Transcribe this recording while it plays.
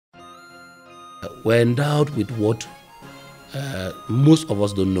We're endowed with what most of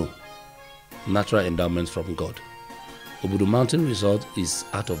us don't know, natural endowments from God. Obudu Mountain Resort is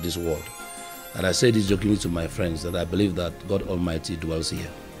out of this world. And I say this jokingly to my friends that I believe that God Almighty dwells here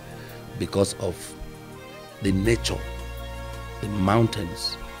because of the nature, the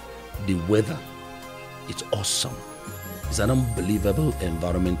mountains, the weather. It's awesome. It's an unbelievable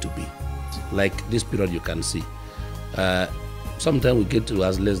environment to be. Like this period you can see. Sometimes we get to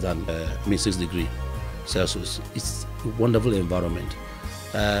as less than 6 degrees Celsius. It's a wonderful environment.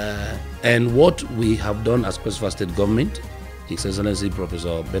 And what we have done as Cross River State government, His Excellency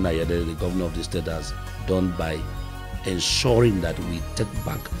Professor Ben Ayede, the governor of the state, has done by ensuring that we take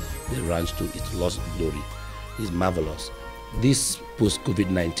back the ranch to its lost glory is marvelous. This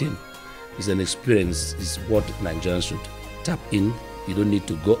post-COVID-19 is an experience, is what Nigerians should tap in. You don't need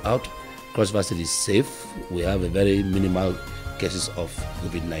to go out. Cross River State is safe. We have a very minimal cases of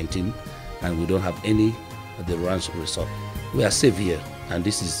COVID-19 and we don't have any at the ranch resort. We are safe here, and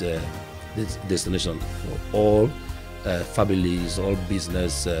this is the destination for all families, all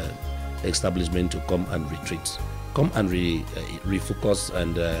business establishment to come and retreat. Come and refocus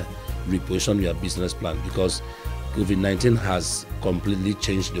and reposition your business plan, because COVID-19 has completely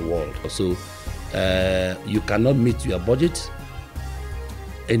changed the world. So you cannot meet your budget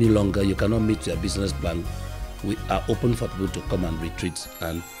any longer. You cannot meet your business plan. We are open for people to come and retreat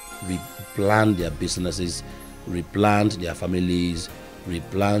and replan their businesses, replan their families,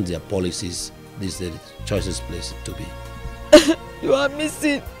 replan their policies. This is the choicest place to be. You are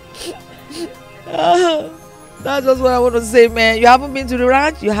missing. That's just what I want to say, man. You haven't been to the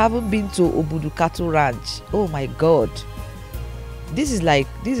ranch. You haven't been to Obudu Cattle Ranch. Oh my God. This is like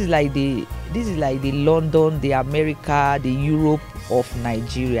the London, the America, the Europe of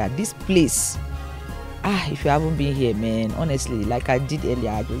Nigeria. This place. If you haven't been here, man, honestly, like I did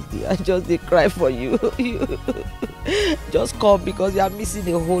earlier, I just did cry for you. Just come, because you are missing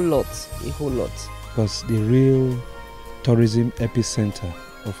a whole lot. Because the real tourism epicenter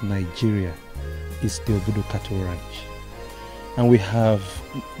of Nigeria is the Obudu Cattle Ranch. And we have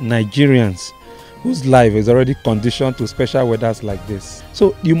Nigerians whose life is already conditioned to special weathers like this.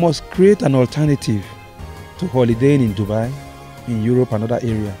 So you must create an alternative to holidaying in Dubai, in Europe and other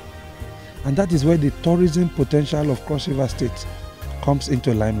areas. And that is where the tourism potential of Cross River State comes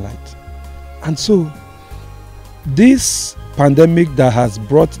into limelight. And so, this pandemic that has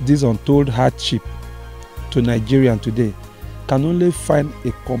brought this untold hardship to Nigerians today can only find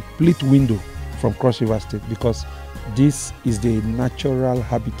a complete window from Cross River State, because this is the natural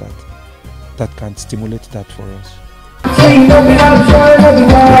habitat that can stimulate that for us. See